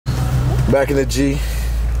Back in the G.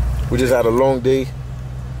 We just had a long day.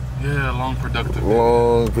 Yeah, long productive day.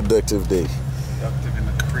 Long productive day. Productive in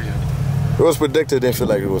the crib. It was productive, didn't feel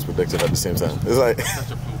like it was productive at the same time. It's like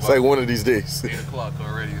it's like one of these days. 8 o'clock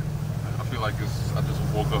already. I feel like I just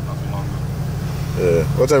woke up not too long ago.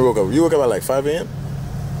 What time you woke up? You woke up at like 5 a.m.?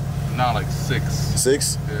 Nah, like 6.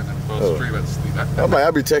 6? Yeah, and then fell straight back to sleep. I'm like,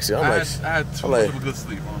 I'll be texting. I had too much of a good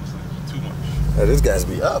sleep, honestly. Too much. Hey, this guy's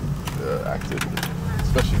be up. Active.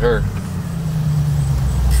 Especially her.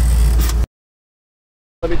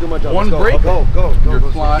 Let me do my job. One break. Go.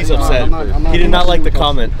 He's upset. He did not like the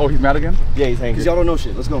comment. Oh, he's mad again? Yeah, he's angry. Because y'all don't know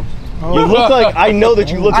shit. Let's go. Oh. You look like, I know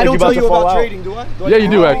that you look like you're about to fall out. I don't tell you about trading, do I? Yeah,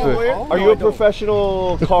 you do actually. Are you a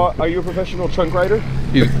professional are you a professional trunk rider?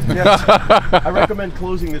 Yes. I recommend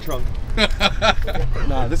closing the trunk.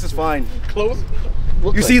 Nah, this is fine. Close.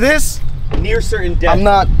 You see this? Near certain depth.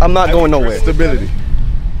 I'm not going nowhere. Stability.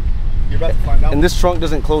 You're about to find out. And this trunk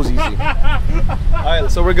doesn't close easy.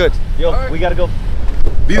 Alright, so we're good. Yo, we gotta go.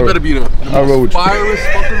 These better be the most fireless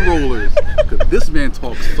fucking rollers. Cause this man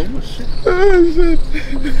talks so much shit.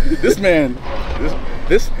 This man,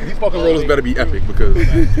 these fucking rollers better be epic because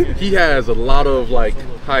he has a lot of like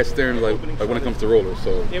high standards like when it comes to rollers.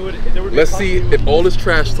 So let's see if all this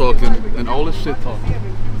trash talking and all this shit talking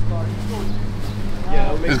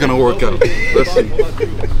is gonna work out. Let's see.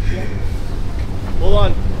 Hold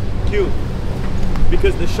on. Q.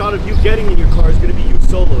 Because the shot of you getting in your car is going to be you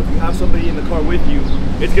solo. If you have somebody in the car with you,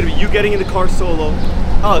 it's going to be you getting in the car solo.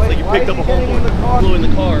 Oh, it's like you picked up a homeboy in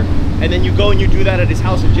the car, and then you go and you do that at his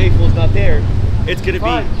house and JFLOW's not there. It's going to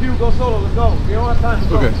be... Q, go solo. Let's go. We don't have time.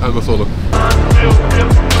 Okay, I'll go solo.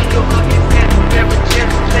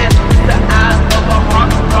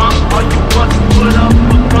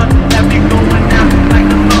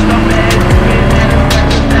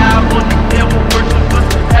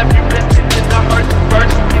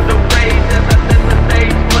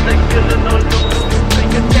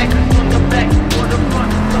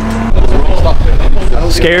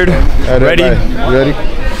 Scared? Ready? Ready?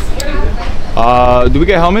 Do we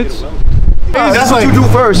get helmets? That's what you do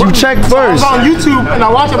first. You check first. I was on YouTube and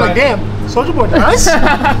I watched it. I'm like, damn, Soulja Boy dies?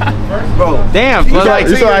 Bro. Damn, but like,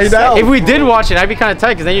 if we did watch it, I'd be kind of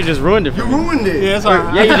tight because then you just ruined it for me. You ruined it. Yeah, it's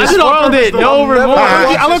alright. Yeah, you just spoiled it. No remorse.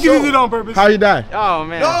 I look you did it on purpose. How you die? Oh,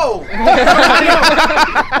 man. No!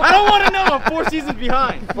 I don't want to know. I'm 4 seasons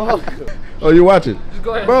behind. Oh, you watch it? Just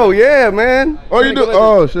go ahead. Bro, yeah, man. Oh, you do?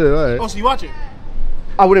 Oh, shit, all right. Oh, so you watch it?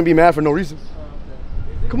 I wouldn't be mad for no reason.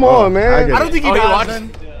 Come on, man. I don't think he you dies, watched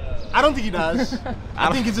man. I don't think he dies.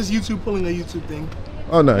 I think it's just YouTube pulling a YouTube thing.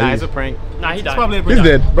 Oh, no. Nah, it's a prank. Nah, he died. It's probably a He's prank.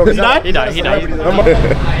 dead. Bro, he died? He died. He died.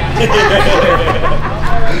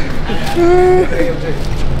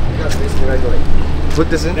 Put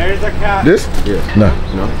this in. There's a cat. This? Yeah. No.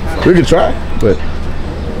 No. We can try, but...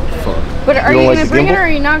 But are you gonna bring it or are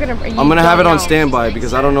you not gonna bring it? I'm gonna have it on standby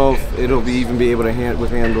because I don't know if it'll even be able to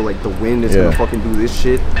handle like the wind. It's gonna fucking do this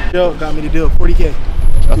shit. Yo, got me the deal. 40K.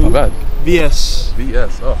 That's not bad. VS.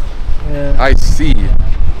 VS. Oh. Yeah. I see.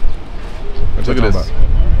 Look at this.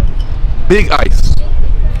 Big ice.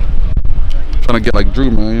 Trying to get like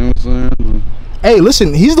Drew, man. You know what I'm saying? Hey,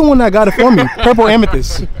 listen, he's the one that got it for me. Purple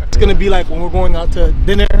Amethyst. It's gonna be like when we're going out to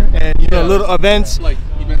dinner and little events. Like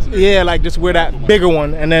events. Yeah, like just wear that bigger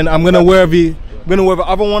one, and then I'm gonna wear the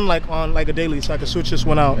other one like on like a daily, so I can switch this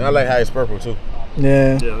one out. I like how it's purple too.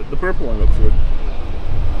 Yeah. Yeah, the purple one looks good.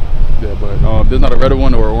 Yeah, but there's not a red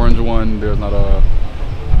one or an orange one. There's not a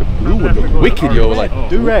the blue would look wicked, yo. Like,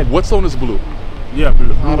 do red. What's on this blue? Yeah,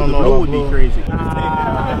 blue. I don't know. Blue would be crazy. You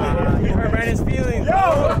hurt Brandon's feelings. Yo!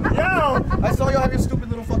 I saw y'all have your stupid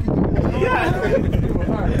little fucking.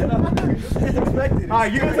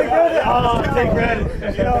 Alright, you gonna take credit? Oh, take credit.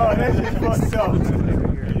 Yo, that shit's fucked up.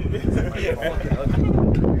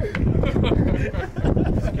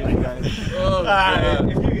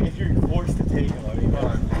 If you're forced to take him, I mean,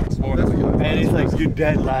 and it's like, you're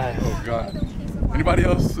dead last. Oh God. Anybody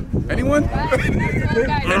else? Anyone? Anyone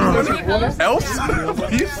else?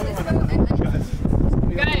 Please?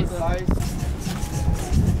 Guys.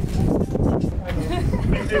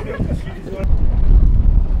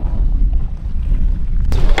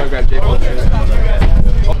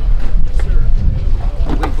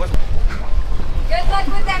 Good luck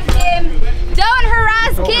with them, Kim. Don't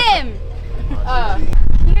harass Kim.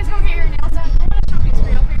 You guys go get your nails done. I want to show these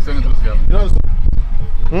real quick. Send it to us, Gavin. You know how to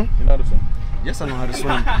swim? You know how to swim? Yes, I know how to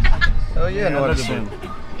swim. Hell yeah, I know how to swim.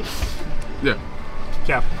 Yeah.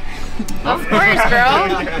 Cap. Of course, bro.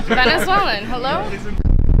 Venezuelan. Hello?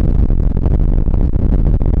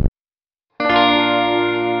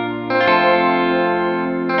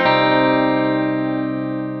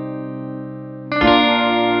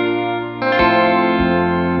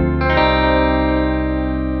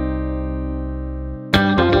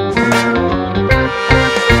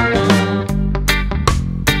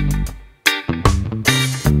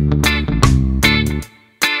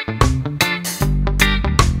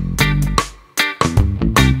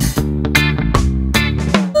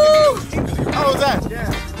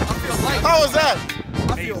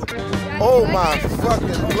 Oh my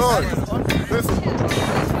fucking Lord.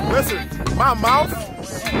 Listen, my mouth.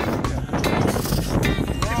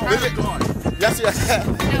 Yes, yes.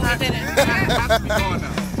 No, I didn't. No,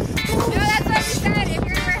 that's what we said. If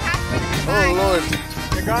you're gonna wear hats, wear them. Oh Lord.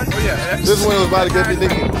 You're gone? Oh yeah. This one was about to get me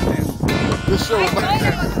naked. This show was about to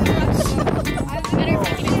better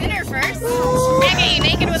taking a dinner first. Can't get you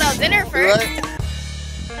naked without dinner first. Right?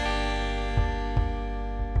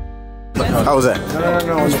 How was that?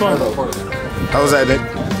 No. It was fun. How was that, Nick?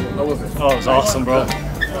 Oh, it was awesome, bro.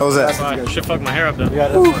 How was that? Shit fucked my hair up though.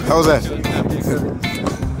 How was that?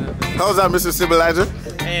 How was that, Mr. Stabilizer?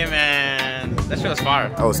 Hey man, that shit was fire.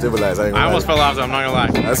 I was stabilized. I almost fell off though, I'm not gonna lie.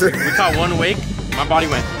 That's it. We caught one wake, my body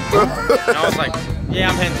went. And I was like, yeah,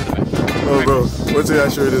 I'm heading to the bed. Oh, bro. Wait till I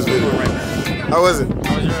show you this video. How was it?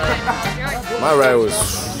 How was your My ride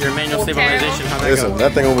was... your manual stabilization? How'd that Listen, go?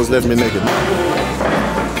 that thing almost left me naked.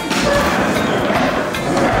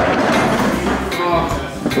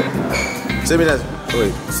 Send me that.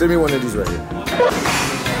 Wait, send me one of these right here.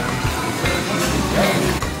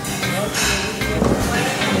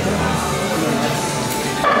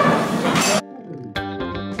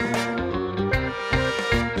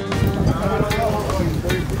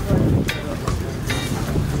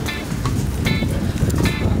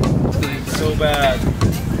 So bad.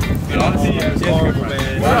 Honestly, it's horrible,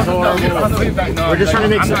 man. We're just trying to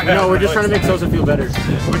make we're just trying to make Sosa feel better.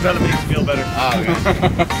 We're trying to make you feel better. Oh, okay.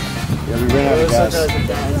 Yeah, we ran out of gas.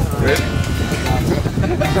 Really?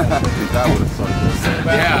 That would have sucked.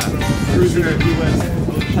 Yeah. Cruising to Key West.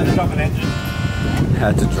 Had to drop an engine.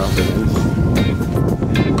 Had to drop it.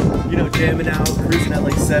 You know, jamming out, cruising at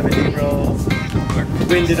like 70, bro.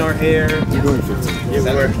 Wind in our hair. You're doing 15. Yeah,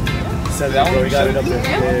 we were 70, bro. We got it up there.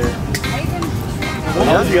 Yeah. What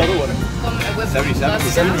was the other one? 77.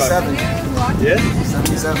 77. Yeah?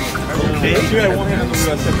 77. Okay. You had one hand on the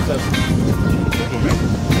wheel at 77.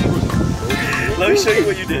 Let me show you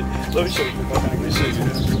what you did. Let me show you. Let me show you.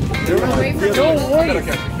 I bet I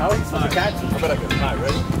can. How? I bet I can. Alright,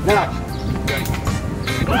 ready? Now.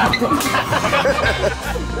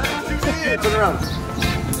 Turn around.